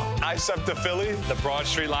Rail. I SEPTA Philly. The Broad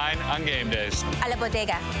Street line on game days. A la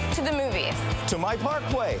Bodega. To the movies. To my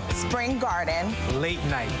Parkway. Spring Garden. Late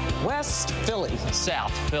night. West Philly.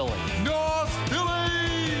 South Philly. North Philly.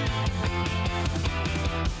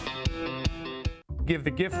 Give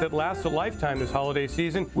the gift that lasts a lifetime this holiday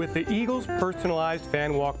season with the Eagles personalized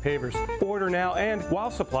fan walk pavers. Order now, and while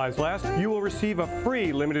supplies last, you will receive a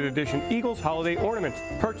free limited edition Eagles holiday ornament.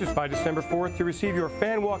 Purchase by December 4th to receive your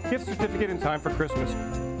fan walk gift certificate in time for Christmas.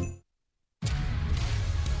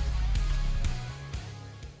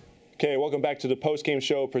 Okay, welcome back to the post-game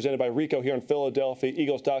show presented by Rico here in Philadelphia,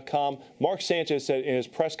 Eagles.com. Mark Sanchez said in his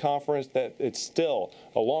press conference that it's still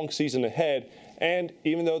a long season ahead. And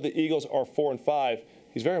even though the Eagles are 4-5,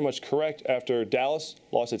 he's very much correct after Dallas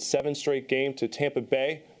lost its 7th straight game to Tampa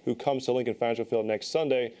Bay, who comes to Lincoln Financial Field next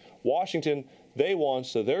Sunday. Washington, they won,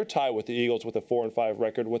 so they're tied with the Eagles with a 4-5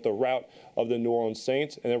 record with the rout of the New Orleans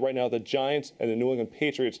Saints. And then right now the Giants and the New England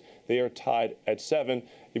Patriots, they are tied at 7.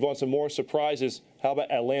 If you want some more surprises, how about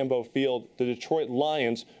at Lambeau Field? The Detroit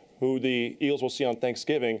Lions, who the Eagles will see on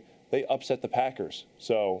Thanksgiving, they upset the Packers.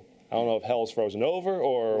 So I don't know if hell's frozen over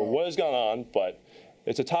or what has gone on, but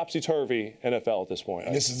it's a topsy-turvy NFL at this point.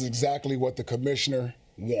 And this is exactly what the commissioner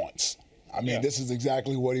wants. I mean, this is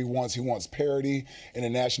exactly what he wants. He wants parity in the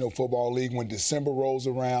National Football League. When December rolls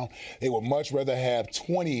around, they would much rather have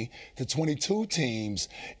 20 to 22 teams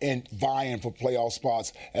in vying for playoff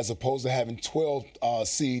spots as opposed to having 12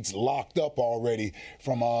 seeds locked up already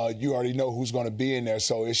from you already know who's going to be in there.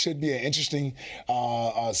 So it should be an interesting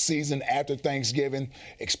season after Thanksgiving,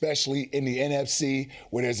 especially in the NFC,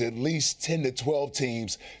 where there's at least 10 to 12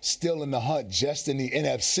 teams still in the hunt just in the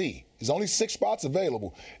NFC. There's only 6 spots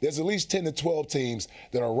available. There's at least 10 to 12 teams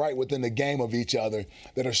that are right within the game of each other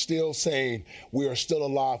that are still saying we are still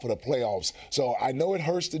alive for the playoffs. So I know it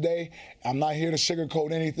hurts today. I'm not here to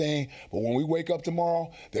sugarcoat anything, but when we wake up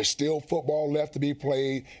tomorrow, there's still football left to be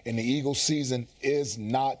played, and the Eagles season is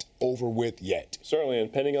not over with yet. Certainly,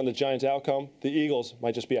 and depending on the Giants' outcome, the Eagles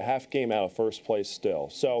might just be a half game out of first place still.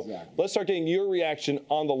 So let's start getting your reaction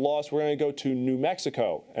on the loss. We're going to go to New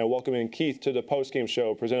Mexico and welcome in Keith to the postgame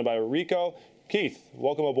show presented by Rico. Keith,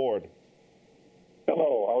 welcome aboard.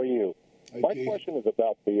 Hello, how are you? My question is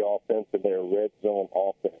about the offense and their red zone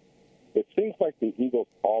offense. It seems like the Eagles'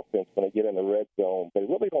 offense, when they get in the red zone, they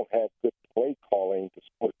really don't have good play calling to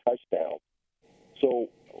score touchdowns. So,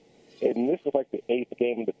 and this is like the 8th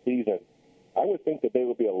game of the season, I would think that they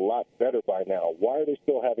would be a lot better by now. Why are they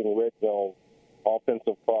still having red zone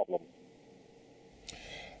offensive problems?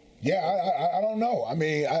 Yeah, I don't know. I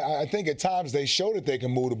mean, I think at times they show that they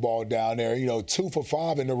can move the ball down there. 2 for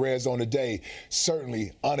 5 in the red zone today,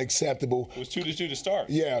 certainly unacceptable. It was 2-2 to start.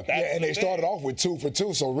 Yeah, and they started off with 2 for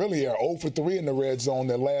 2, so really they're 0 for 3 in the red zone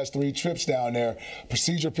their last 3 trips down there.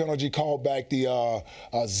 Procedure penalty called back the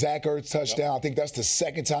Zach Ertz touchdown. I think that's the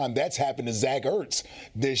second time that's happened to Zach Ertz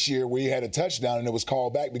this year where he had a touchdown and it was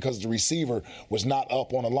called back because the receiver was not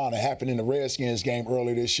up on the line. It happened in the Redskins game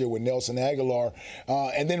earlier this year with Nelson Aguilar.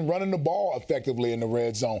 And then running the ball effectively in the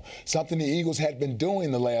red zone, something the Eagles had been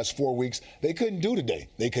doing the last 4 weeks. They couldn't do today.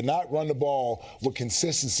 They could not run the ball with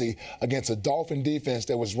consistency against a Dolphin defense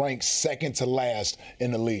that was ranked second to last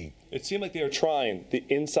in the league. It seemed like they were trying the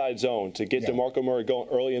inside zone to get DeMarco Murray going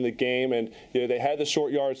early in the game, and they had the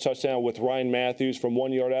short yards touchdown with Ryan Matthews from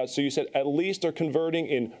 1 yard out. So you said at least they're converting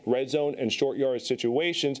in red zone and short yard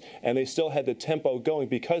situations, and they still had the tempo going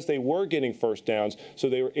because they were getting first downs, so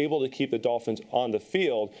they were able to keep the Dolphins on the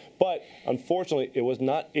field. But unfortunately, it was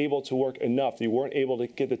not able to work enough. You weren't able to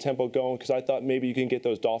get the tempo going because I thought maybe you can get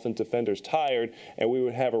those Dolphins defenders tired, and we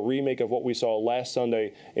would have a remake of what we saw last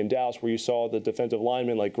Sunday in Dallas, where you saw the defensive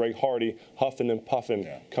linemen like Greg Hardy huffing and puffing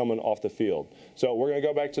coming off the field. So we're going to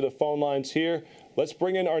go back to the phone lines here. Let's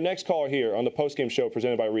bring in our next caller here on the postgame show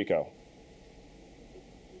presented by Rico.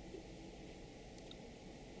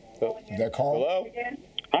 Is that Carl? Hello?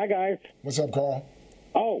 Hi, guys. What's up, Carl?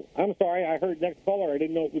 Oh, I'm sorry. I heard next caller. I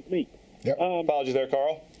didn't know it was me. Yep. Apologies there,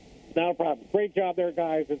 Carl. Not a problem. Great job there,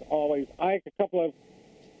 guys, as always. I have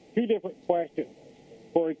two different questions.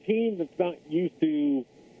 For a team that's not used to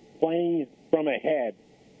playing from ahead,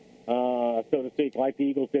 so to speak, like the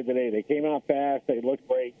Eagles did today, they came out fast, they looked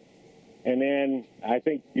great, and then I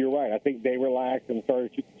think you're right. I think they relaxed and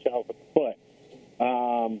started shooting themselves at the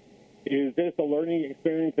foot. Is this a learning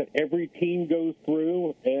experience that every team goes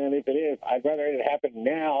through? And if it is, I'd rather it happen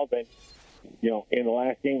now than, in the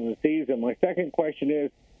last game of the season. My second question is,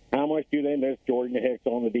 how much do they miss Jordan Hicks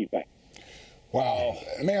on the defense? Wow.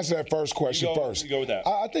 Let me answer that first question first. You go with that.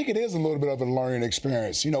 I think it is a little bit of a learning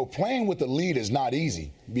experience. Playing with the lead is not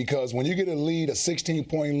easy because when you get a lead, a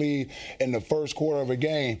 16-point lead in the first quarter of a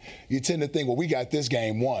game, you tend to think, well, we got this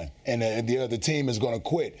game won, and the other team is going to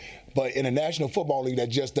quit. But in the National Football League, that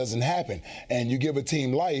just doesn't happen. And you give a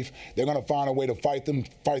team life, they're going to find a way to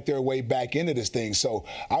fight their way back into this thing. So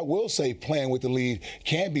I will say playing with the lead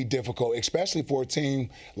can be difficult, especially for a team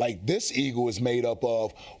like this Eagle is made up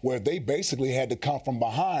of, where they basically had to come from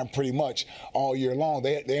behind pretty much all year long.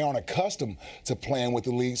 They aren't accustomed to playing with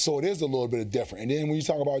the lead, so it is a little bit different. And then when you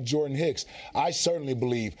talk about Jordan Hicks, I certainly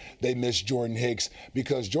believe they miss Jordan Hicks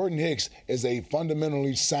because Jordan Hicks is a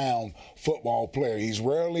fundamentally sound football player. He's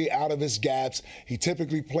rarely out of his gaps. He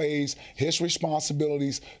typically plays his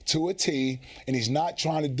responsibilities to a T, and he's not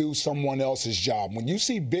trying to do someone else's job. When you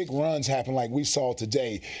see big runs happen like we saw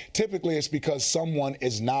today, typically it's because someone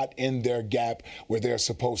is not in their gap where they're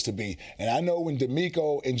supposed to be. And I know when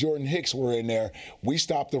D'Amico and Jordan Hicks were in there, we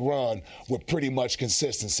stopped the run with pretty much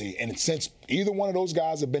consistency. And since either one of those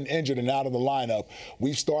guys have been injured and out of the lineup,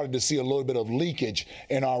 we've started to see a little bit of leakage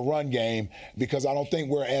in our run game because I don't think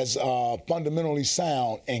we're as fundamentally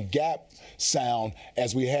sound and gap sound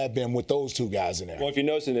as we have been with those two guys in there. Well, if you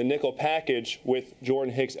notice in the nickel package with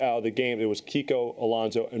Jordan Hicks out of the game, it was Kiko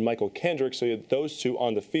Alonso and Michael Kendrick, so you had those two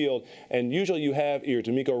on the field. And usually you have either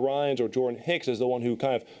D'Amico Ryans or Jordan Hicks as the one who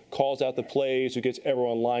kind of calls out the plays, who gets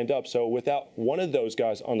everyone lined up. So without one of those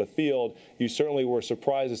guys on the field, you certainly were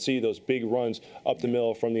surprised to see those big runs up the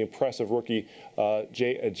middle from the impressive rookie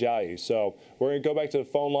Jay Ajayi. So we're going to go back to the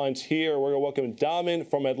phone lines here. We're going to welcome Daman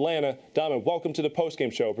from Atlanta. Daman, welcome to the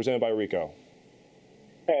postgame show presented by Rico.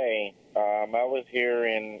 Hey, I was here,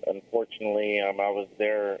 and unfortunately, I was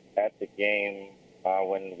there at the game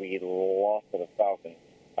when we lost to the Falcons.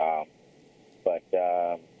 But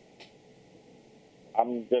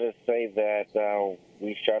I'm going to say that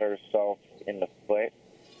we shot ourselves in the foot.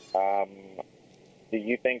 Do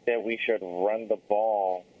you think that we should run the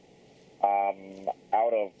ball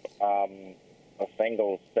out of a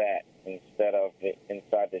single set instead of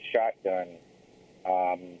inside the shotgun?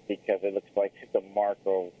 Because it looks like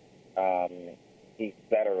DeMarco, he's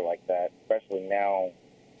better like that, especially now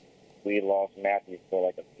we lost Matthews for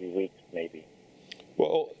like a few weeks maybe.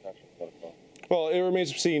 Well, it remains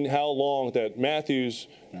to be seen how long that Matthews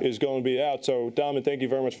is going to be out. So, Daman, thank you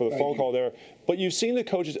very much for the phone call there. But you've seen the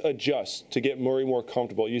coaches adjust to get Murray more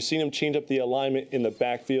comfortable. You've seen him change up the alignment in the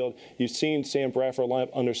backfield. You've seen Sam Bradford line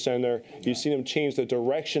up under center. You've seen him change the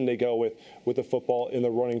direction they go with the football in the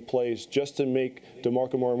running plays just to make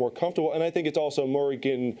DeMarco Murray more comfortable. And I think it's also Murray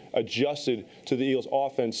getting adjusted to the Eagles'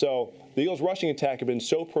 offense. So the Eagles' rushing attack have been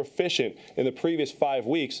so proficient in the previous 5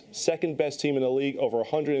 weeks, second best team in the league, over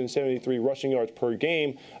 173 rushing yards per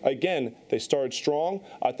game. Again, they started strong.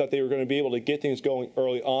 I thought they were going to be able to get things going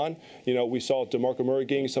early on. You know, we saw DeMarco Murray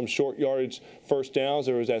getting some short yardage first downs.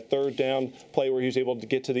 There was that third down play where he was able to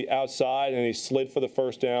get to the outside and he slid for the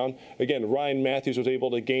first down. Again, Ryan Matthews was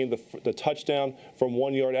able to gain the touchdown from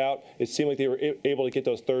 1 yard out. It seemed like they were able to get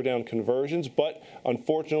those third down conversions, but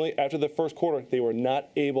unfortunately, after the first quarter, they were not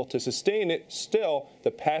able to sustain it. Still,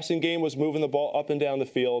 the passing game was moving the ball up and down the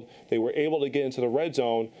field. They were able to get into the red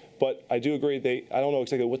zone, but I do agree I don't know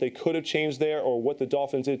exactly what they could have changed there or what the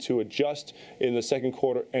Dolphins did to adjust in the second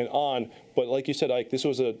quarter and on. But like you said, Ike, this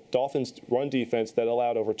was a Dolphins run defense that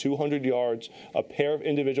allowed over 200 yards, a pair of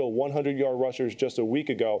individual 100-yard rushers just a week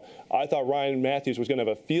ago. I thought Ryan Matthews was going to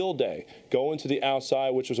have a field day going to the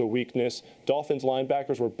outside, which was a weakness. Dolphins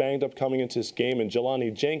linebackers were banged up coming into this game, and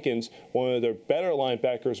Jelani Jenkins, one of their better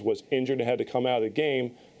linebackers, was injured and had to come out of the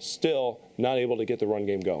game. Still not able to get the run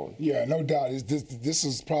game going. Yeah, no doubt. This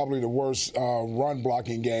is probably the worst run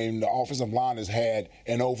blocking game the offensive line has had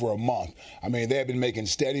in over a month. I mean, they have been making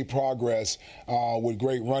steady progress with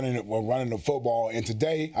great running the football. And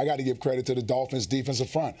today, I got to give credit to the Dolphins defensive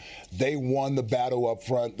front. They won the battle up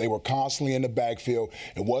front. They were constantly in the backfield.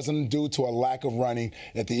 It wasn't due to a lack of running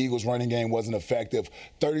that the Eagles' running game wasn't effective.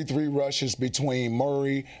 33 rushes between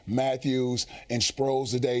Murray, Matthews, and Sproles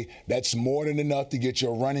today. That's more than enough to get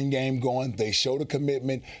your running game going. They showed a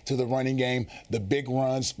commitment to the running game. The big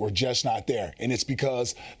runs were just not there. And it's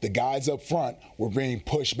because the guys up front were being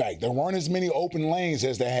pushed back. There weren't as many open lanes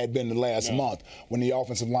as there had been the last month when the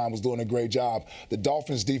offensive line was doing a great job. The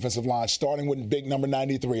Dolphins defensive line, starting with big number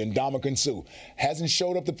 93, Ndamukong Suh, hasn't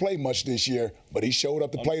showed up to play much this year, but he showed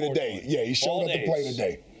up to play today. Yeah, he showed up to play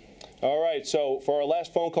today. All right, so for our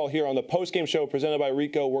last phone call here on the postgame show presented by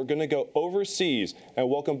Rico, we're going to go overseas and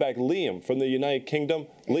welcome back Liam from the United Kingdom.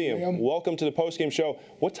 Liam, welcome to the postgame show.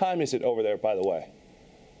 What time is it over there, by the way?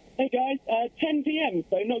 Hey, guys, 10 p.m.,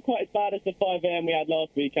 so not quite as bad as the 5 a.m. we had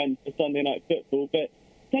last weekend for Sunday Night Football, but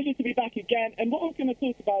pleasure to be back again. And what I was going to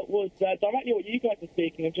talk about was directly what you guys were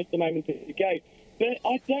speaking of just a moment ago. But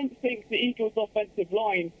I don't think the Eagles' offensive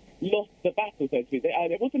line lost the battle, so to speak.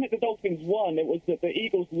 It wasn't that the Dolphins won, it was that the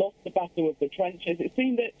Eagles lost the battle of the trenches. It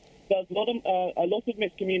seemed that there was a lot of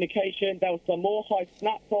miscommunication. There was some more high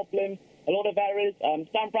snap problems, a lot of errors.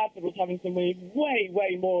 Sam Bradford was having to move way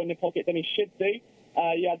more in the pocket than he should do.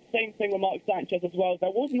 You had the same thing with Mark Sanchez as well.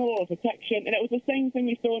 There wasn't a lot of protection, and it was the same thing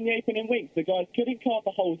we saw in the opening weeks. The guys couldn't carve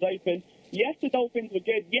the holes open. Yes, the Dolphins were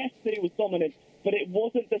good. Yes, City was dominant, but it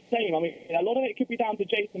wasn't the same. I mean, a lot of it could be down to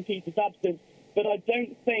Jason Peters' absence, but I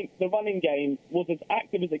don't think the running game was as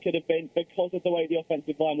active as it could have been because of the way the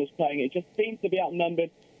offensive line was playing. It just seemed to be outnumbered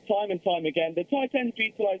time and time again. The tight ends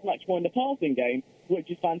utilise much more in the passing game, which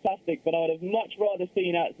is fantastic, but I would have much rather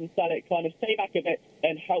seen Ertz and Selleck kind of stay back a bit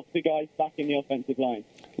and help the guys back in the offensive line.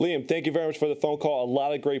 Liam, thank you very much for the phone call. A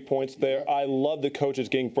lot of great points there. I love the coaches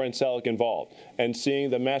getting Brent Selleck involved and seeing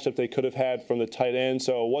the matchup they could have had from the tight end.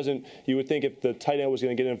 So it wasn't, you would think if the tight end was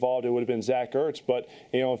going to get involved, it would have been Zach Ertz, but,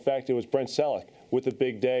 in fact, it was Brent Selleck with a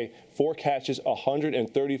big day. 4 catches,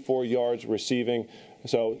 134 yards receiving.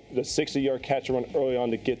 So the 60-yard catch run early on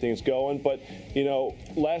to get things going. But,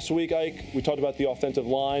 last week, Ike, we talked about the offensive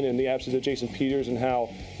line and the absence of Jason Peters and how,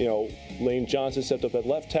 Lane Johnson stepped up at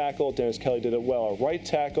left tackle. Dennis Kelly did it well at right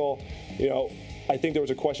tackle. I think there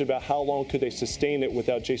was a question about how long could they sustain it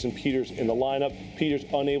without Jason Peters in the lineup. Peters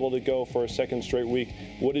unable to go for a second straight week.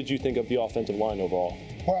 What did you think of the offensive line overall?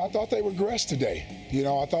 Well, I thought they regressed today.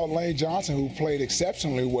 I thought Lane Johnson, who played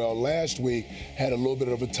exceptionally well last week, had a little bit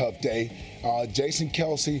of a tough day. Jason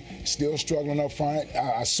Kelsey still struggling up front.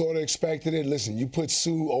 I sort of expected it. Listen, you put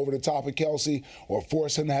Sue over the top of Kelsey or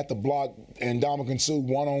force him to have to block Ndamukong Suh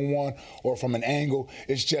one-on-one or from an angle,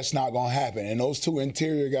 it's just not going to happen. And those two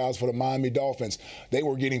interior guys for the Miami Dolphins, they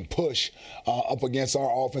were getting pushed up against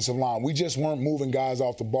our offensive line. We just weren't moving guys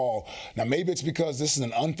off the ball. Now, maybe it's because this is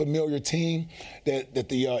an unfamiliar team that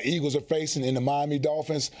the Eagles are facing in the Miami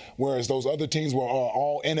Dolphins, whereas those other teams were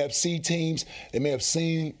all NFC teams. They may have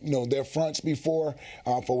seen, their fronts before.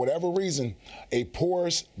 For whatever reason, a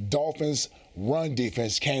porous Dolphins run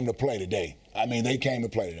defense came to play today. They came to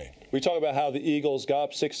play today. We talk about how the Eagles got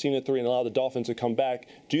up 16-3 and allowed the Dolphins to come back.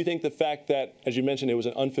 Do you think the fact that, as you mentioned, it was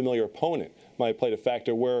an unfamiliar opponent might have played a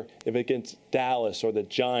factor where if against Dallas or the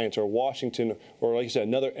Giants or Washington or, like you said,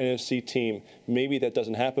 another NFC team, maybe that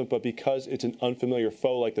doesn't happen, but because it's an unfamiliar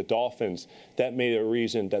foe like the Dolphins, that made a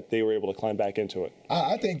reason that they were able to climb back into it?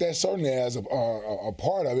 I think that certainly has a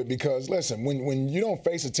part of it because, listen, when you don't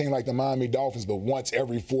face a team like the Miami Dolphins but once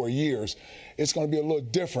every 4 years, it's going to be a little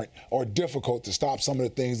different or difficult to stop some of the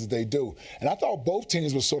things that they do. And I thought both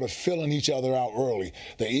teams were sort of filling each other out early.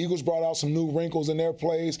 The Eagles brought out some new wrinkles in their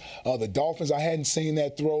plays. The Dolphins, I hadn't seen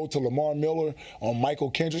that throw to Lamar Miller on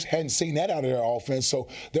Michael Kendricks. Hadn't seen that out of their offense. So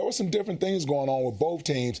there were some different things going on with both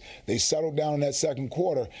teams. They settled down in that second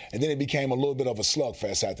quarter, and then it became a little bit of a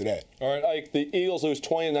slugfest after that. All right, Ike, the Eagles lose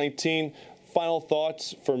 20-19. Final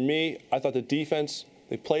thoughts for me, I thought the defense,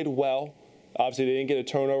 they played well. Obviously, they didn't get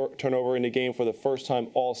a turnover in the game for the first time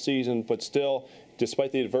all season, but still,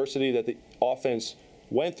 despite the adversity that the offense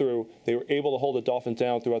went through, they were able to hold the Dolphins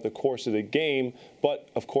down throughout the course of the game. But,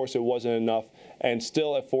 of course, it wasn't enough. And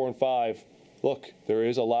still at 4-5, look, there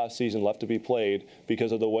is a lot of season left to be played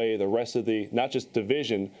because of the way the rest of the, not just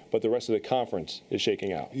division, but the rest of the conference is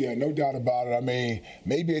shaking out. Yeah, no doubt about it.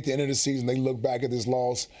 Maybe at the end of the season they look back at this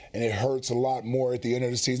loss and it hurts a lot more at the end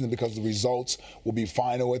of the season because the results will be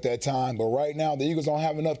final at that time. But right now, the Eagles don't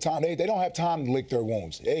have enough time. They don't have time to lick their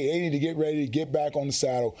wounds. They need to get ready, get back on the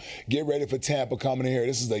saddle, get ready for Tampa coming in here.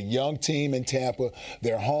 This is a young team in Tampa.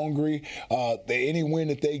 They're hungry. Any win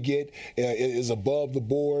that they get is above the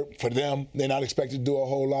board for them. They're not expected to do a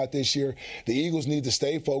whole lot this year. The Eagles need to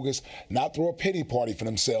stay focused, not throw a pity party for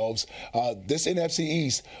themselves. This NFC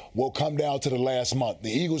East will come down to the last month.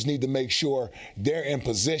 The Eagles need to make sure they're in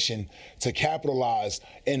position to capitalize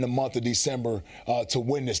in the month of December to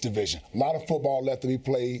win this division. A lot of football left to be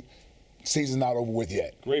played. Season's not over with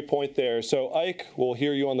yet. Great point there. So, Ike, we'll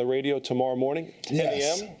hear you on the radio tomorrow morning, 10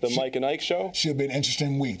 a.m., the Mike and Ike Show. Should be an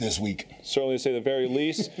interesting week this week. Certainly, to say the very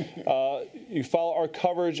least. You follow our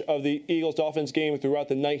coverage of the Eagles-Dolphins game throughout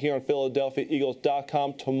the night here on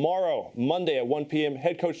PhiladelphiaEagles.com. Tomorrow, Monday at 1 p.m.,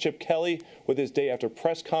 head coach Chip Kelly with his day after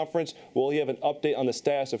press conference. Will he have an update on the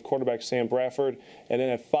status of quarterback Sam Bradford? And then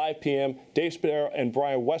at 5 p.m., Dave Spadaro and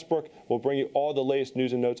Brian Westbrook will bring you all the latest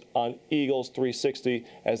news and notes on Eagles 360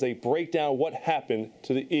 as they break down what happened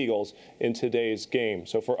to the Eagles in today's game.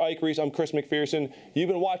 So for Ike Reese, I'm Chris McPherson. You've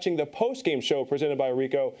been watching the post-game show presented by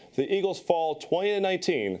Rico. The Eagles fall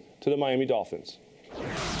 20-19 to the Miami Dolphins.